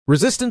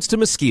Resistance to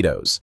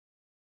mosquitoes.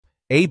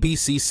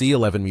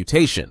 ABCC11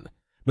 mutation.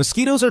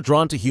 Mosquitoes are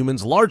drawn to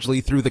humans largely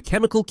through the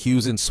chemical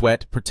cues in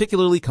sweat,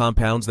 particularly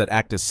compounds that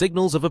act as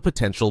signals of a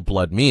potential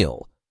blood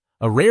meal.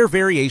 A rare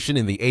variation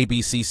in the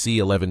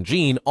ABCC11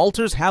 gene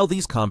alters how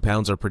these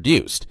compounds are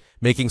produced,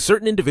 making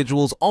certain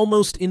individuals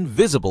almost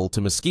invisible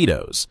to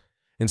mosquitoes.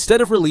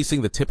 Instead of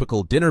releasing the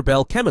typical dinner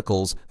bell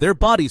chemicals, their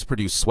bodies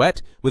produce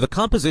sweat with a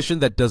composition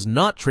that does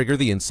not trigger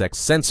the insect's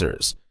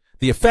sensors.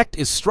 The effect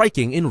is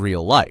striking in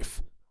real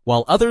life.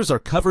 While others are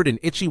covered in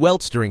itchy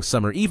welts during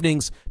summer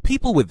evenings,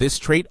 people with this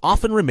trait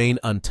often remain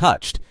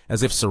untouched,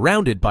 as if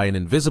surrounded by an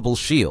invisible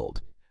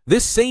shield.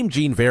 This same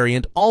gene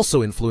variant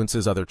also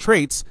influences other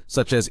traits,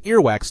 such as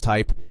earwax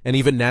type and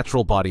even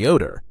natural body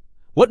odor.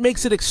 What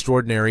makes it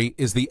extraordinary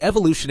is the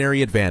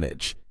evolutionary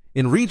advantage.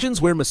 In regions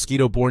where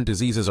mosquito-borne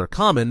diseases are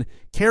common,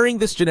 carrying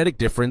this genetic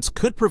difference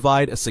could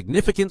provide a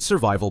significant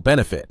survival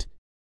benefit.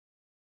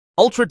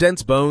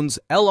 Ultra-dense bones,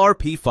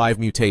 LRP5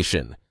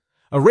 mutation.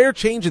 A rare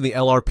change in the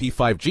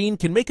LRP5 gene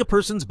can make a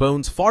person's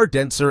bones far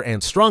denser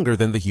and stronger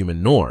than the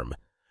human norm.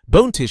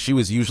 Bone tissue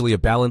is usually a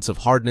balance of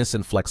hardness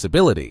and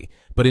flexibility,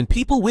 but in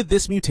people with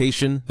this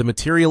mutation, the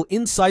material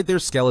inside their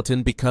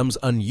skeleton becomes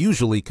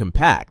unusually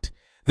compact.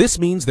 This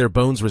means their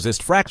bones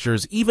resist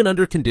fractures even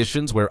under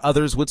conditions where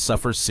others would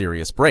suffer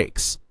serious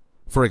breaks.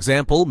 For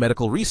example,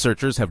 medical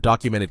researchers have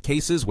documented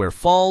cases where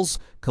falls,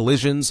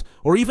 collisions,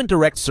 or even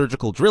direct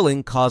surgical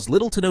drilling caused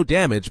little to no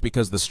damage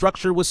because the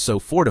structure was so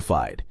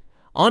fortified.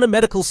 On a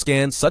medical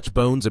scan, such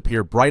bones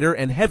appear brighter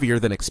and heavier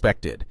than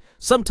expected,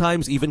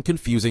 sometimes even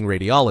confusing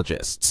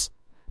radiologists.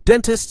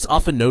 Dentists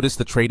often notice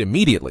the trait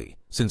immediately,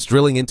 since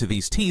drilling into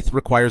these teeth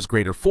requires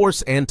greater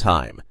force and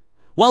time.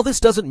 While this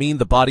doesn't mean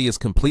the body is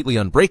completely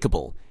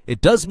unbreakable, it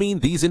does mean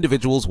these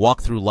individuals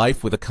walk through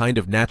life with a kind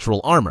of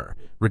natural armor,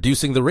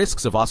 reducing the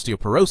risks of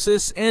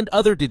osteoporosis and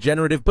other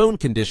degenerative bone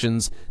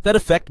conditions that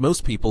affect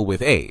most people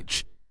with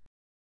age.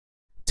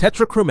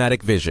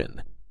 Tetrachromatic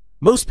vision.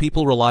 Most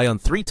people rely on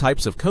 3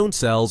 types of cone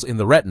cells in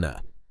the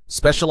retina,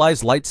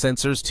 specialized light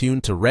sensors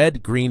tuned to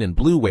red, green, and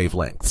blue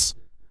wavelengths.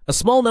 A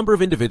small number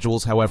of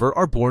individuals, however,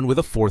 are born with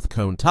a 4th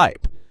cone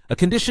type, a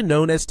condition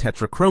known as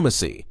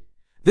tetrachromacy.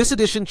 This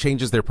addition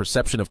changes their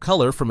perception of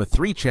color from a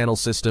 3-channel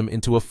system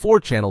into a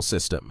 4-channel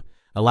system,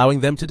 allowing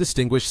them to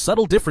distinguish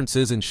subtle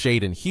differences in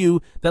shade and hue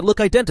that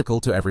look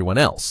identical to everyone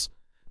else.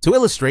 To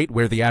illustrate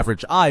where the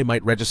average eye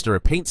might register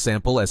a paint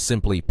sample as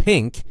simply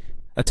pink,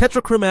 a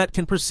tetrachromat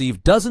can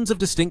perceive dozens of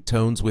distinct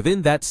tones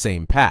within that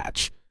same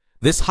patch.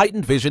 This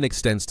heightened vision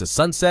extends to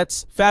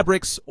sunsets,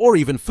 fabrics, or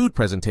even food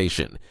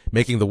presentation,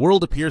 making the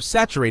world appear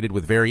saturated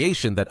with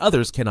variation that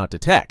others cannot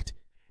detect.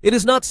 It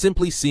is not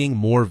simply seeing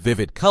more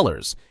vivid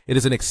colors, it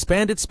is an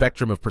expanded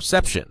spectrum of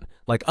perception,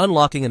 like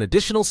unlocking an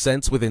additional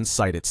sense within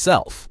sight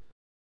itself.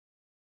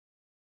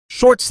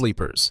 Short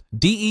sleepers,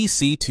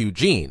 DEC2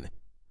 gene.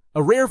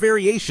 A rare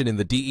variation in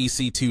the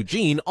DEC2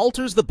 gene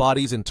alters the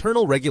body's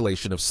internal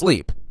regulation of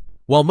sleep.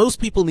 While most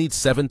people need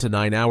 7 to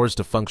 9 hours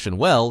to function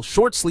well,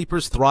 short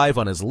sleepers thrive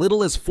on as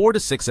little as 4 to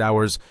 6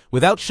 hours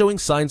without showing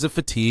signs of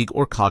fatigue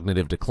or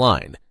cognitive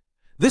decline.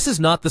 This is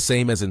not the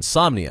same as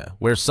insomnia,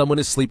 where someone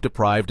is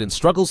sleep-deprived and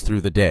struggles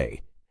through the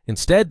day.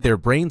 Instead, their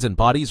brains and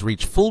bodies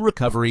reach full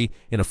recovery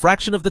in a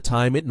fraction of the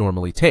time it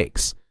normally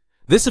takes.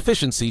 This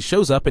efficiency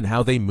shows up in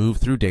how they move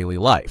through daily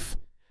life.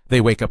 They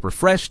wake up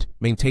refreshed,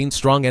 maintain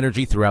strong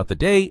energy throughout the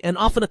day, and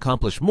often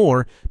accomplish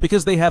more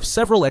because they have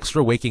several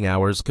extra waking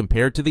hours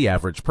compared to the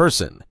average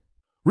person.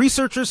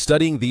 Researchers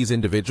studying these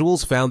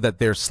individuals found that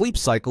their sleep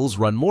cycles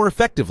run more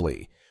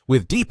effectively,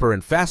 with deeper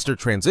and faster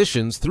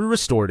transitions through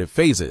restorative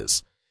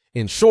phases.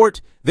 In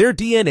short, their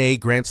DNA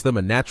grants them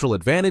a natural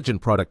advantage in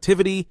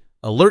productivity,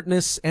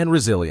 alertness, and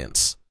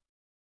resilience.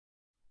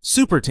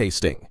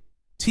 Supertasting.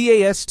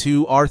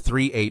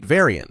 TAS2R38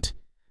 variant.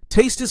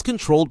 Taste is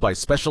controlled by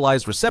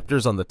specialized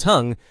receptors on the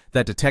tongue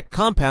that detect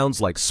compounds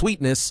like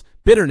sweetness,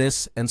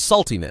 bitterness, and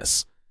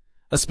saltiness.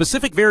 A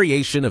specific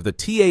variation of the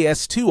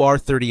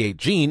TAS2R38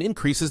 gene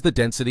increases the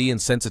density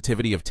and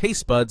sensitivity of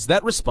taste buds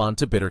that respond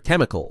to bitter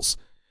chemicals.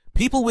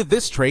 People with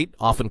this trait,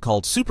 often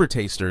called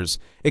supertasters,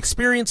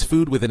 experience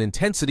food with an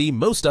intensity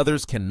most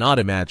others cannot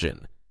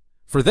imagine.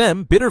 For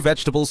them, bitter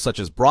vegetables such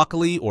as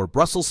broccoli or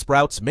Brussels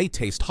sprouts may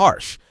taste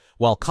harsh,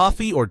 while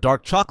coffee or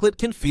dark chocolate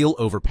can feel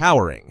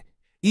overpowering.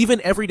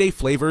 Even everyday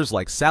flavors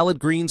like salad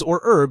greens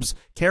or herbs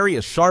carry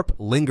a sharp,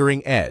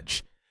 lingering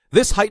edge.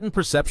 This heightened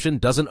perception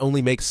doesn't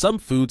only make some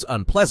foods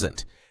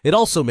unpleasant, it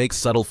also makes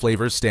subtle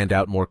flavors stand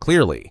out more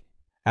clearly.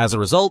 As a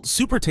result,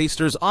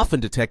 supertasters often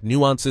detect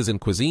nuances in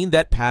cuisine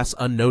that pass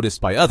unnoticed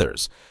by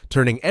others,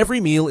 turning every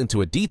meal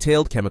into a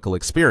detailed chemical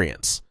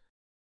experience.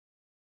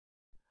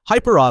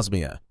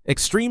 Hyperosmia,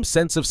 extreme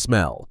sense of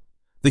smell.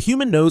 The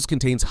human nose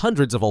contains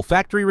hundreds of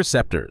olfactory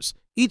receptors,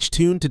 each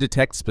tuned to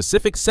detect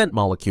specific scent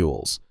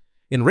molecules.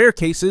 In rare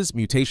cases,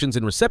 mutations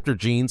in receptor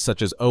genes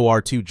such as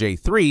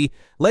OR2J3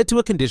 led to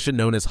a condition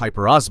known as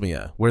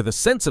hyperosmia, where the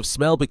sense of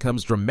smell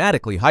becomes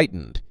dramatically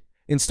heightened.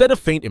 Instead of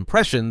faint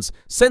impressions,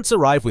 scents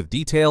arrive with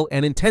detail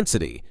and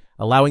intensity,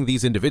 allowing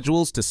these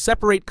individuals to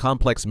separate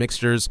complex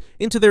mixtures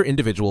into their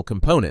individual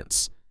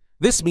components.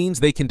 This means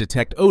they can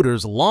detect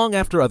odors long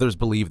after others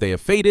believe they have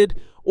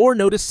faded, or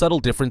notice subtle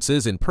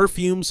differences in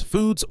perfumes,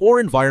 foods, or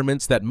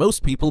environments that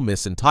most people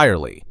miss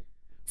entirely.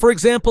 For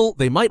example,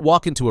 they might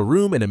walk into a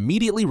room and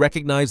immediately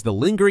recognize the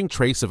lingering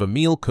trace of a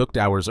meal cooked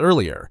hours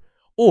earlier,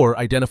 or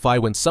identify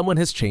when someone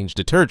has changed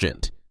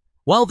detergent.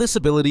 While this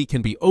ability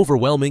can be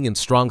overwhelming in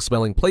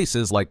strong-smelling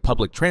places like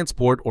public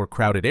transport or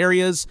crowded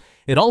areas,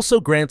 it also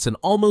grants an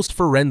almost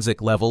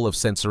forensic level of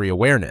sensory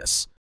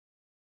awareness.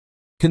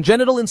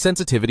 Congenital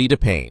insensitivity to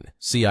pain,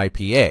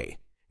 CIPA.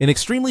 In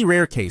extremely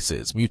rare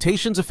cases,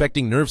 mutations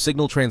affecting nerve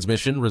signal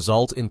transmission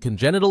result in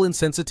congenital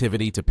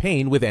insensitivity to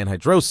pain with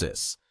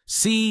anhidrosis,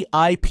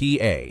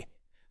 CIPA.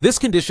 This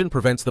condition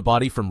prevents the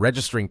body from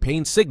registering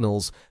pain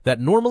signals that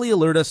normally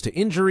alert us to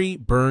injury,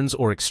 burns,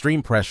 or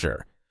extreme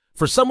pressure.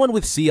 For someone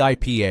with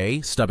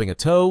CIPA, stubbing a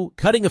toe,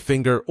 cutting a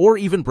finger, or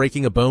even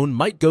breaking a bone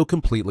might go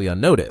completely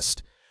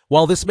unnoticed.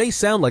 While this may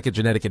sound like a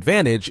genetic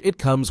advantage, it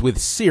comes with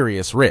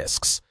serious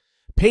risks.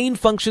 Pain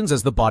functions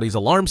as the body's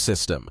alarm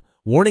system,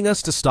 warning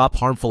us to stop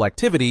harmful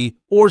activity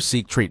or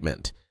seek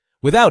treatment.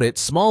 Without it,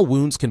 small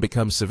wounds can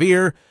become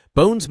severe,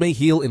 bones may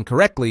heal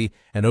incorrectly,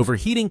 and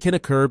overheating can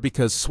occur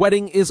because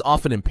sweating is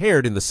often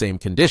impaired in the same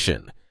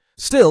condition.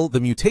 Still, the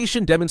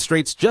mutation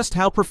demonstrates just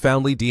how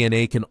profoundly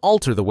DNA can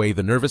alter the way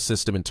the nervous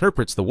system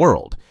interprets the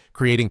world,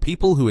 creating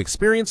people who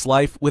experience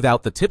life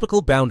without the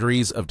typical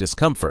boundaries of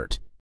discomfort.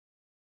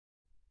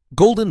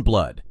 Golden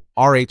blood,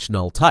 Rh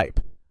null type.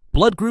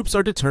 Blood groups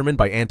are determined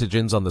by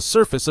antigens on the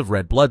surface of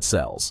red blood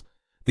cells.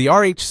 The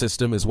Rh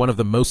system is one of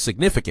the most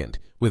significant,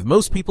 with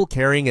most people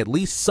carrying at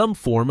least some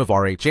form of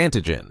Rh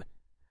antigen.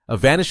 A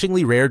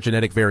vanishingly rare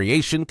genetic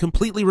variation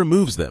completely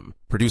removes them,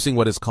 producing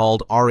what is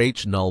called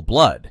Rh null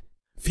blood.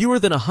 Fewer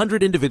than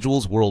 100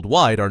 individuals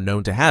worldwide are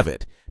known to have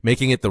it,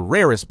 making it the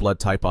rarest blood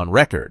type on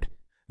record.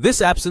 This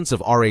absence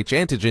of Rh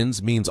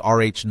antigens means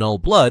Rh null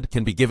blood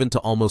can be given to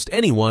almost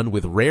anyone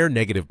with rare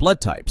negative blood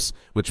types,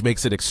 which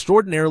makes it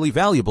extraordinarily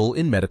valuable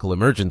in medical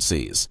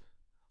emergencies.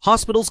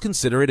 Hospitals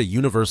consider it a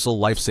universal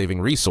life-saving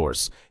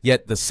resource,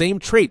 yet the same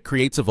trait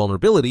creates a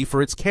vulnerability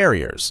for its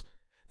carriers.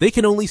 They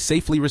can only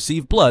safely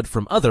receive blood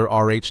from other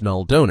Rh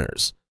null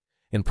donors.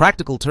 In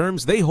practical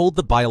terms, they hold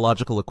the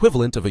biological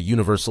equivalent of a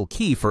universal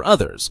key for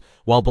others,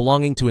 while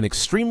belonging to an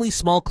extremely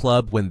small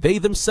club when they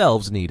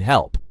themselves need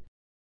help.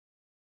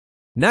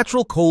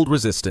 Natural cold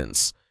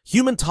resistance.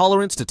 Human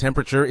tolerance to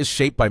temperature is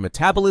shaped by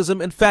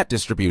metabolism and fat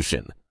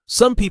distribution.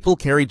 Some people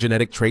carry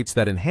genetic traits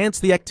that enhance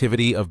the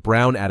activity of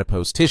brown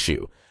adipose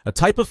tissue, a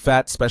type of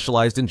fat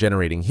specialized in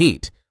generating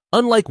heat.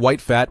 Unlike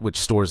white fat, which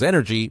stores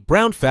energy,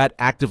 brown fat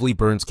actively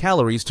burns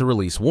calories to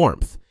release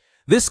warmth.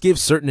 This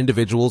gives certain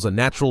individuals a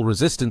natural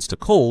resistance to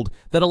cold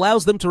that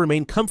allows them to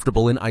remain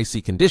comfortable in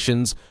icy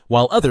conditions,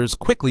 while others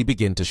quickly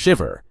begin to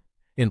shiver.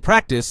 In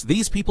practice,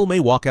 these people may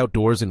walk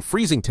outdoors in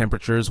freezing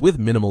temperatures with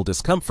minimal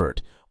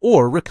discomfort,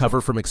 or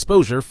recover from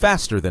exposure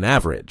faster than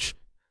average.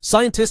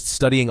 Scientists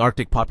studying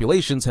Arctic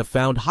populations have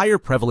found higher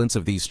prevalence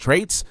of these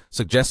traits,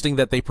 suggesting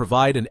that they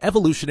provide an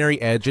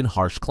evolutionary edge in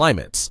harsh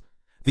climates.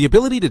 The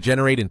ability to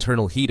generate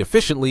internal heat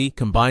efficiently,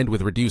 combined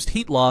with reduced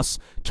heat loss,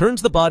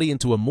 turns the body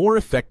into a more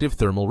effective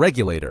thermal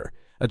regulator,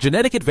 a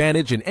genetic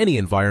advantage in any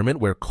environment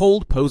where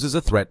cold poses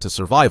a threat to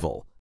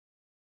survival.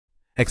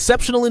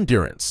 Exceptional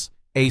endurance,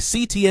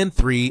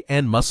 ACTN3,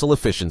 and muscle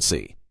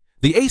efficiency.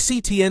 The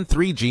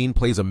ACTN3 gene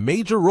plays a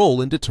major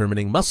role in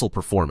determining muscle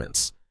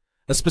performance.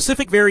 A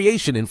specific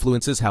variation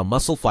influences how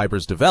muscle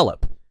fibers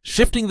develop,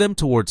 shifting them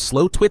towards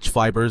slow twitch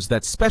fibers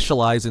that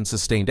specialize in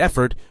sustained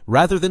effort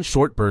rather than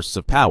short bursts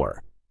of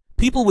power.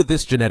 People with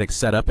this genetic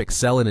setup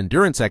excel in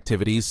endurance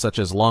activities such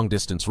as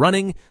long-distance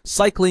running,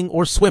 cycling,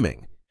 or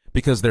swimming,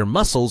 because their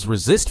muscles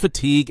resist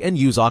fatigue and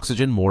use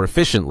oxygen more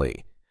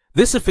efficiently.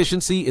 This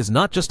efficiency is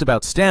not just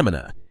about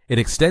stamina, it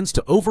extends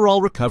to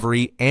overall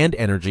recovery and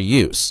energy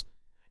use.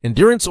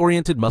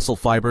 Endurance-oriented muscle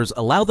fibers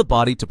allow the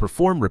body to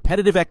perform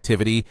repetitive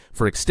activity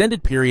for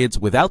extended periods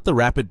without the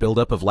rapid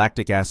buildup of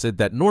lactic acid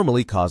that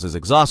normally causes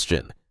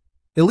exhaustion.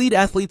 Elite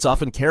athletes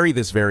often carry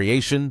this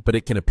variation, but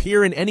it can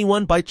appear in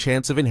anyone by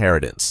chance of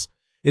inheritance.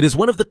 It is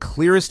one of the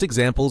clearest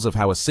examples of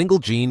how a single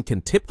gene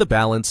can tip the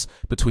balance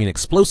between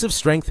explosive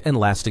strength and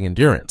lasting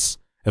endurance,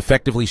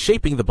 effectively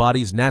shaping the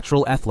body's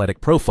natural athletic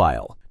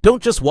profile.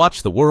 Don't just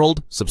watch the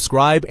world,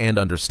 subscribe and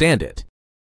understand it.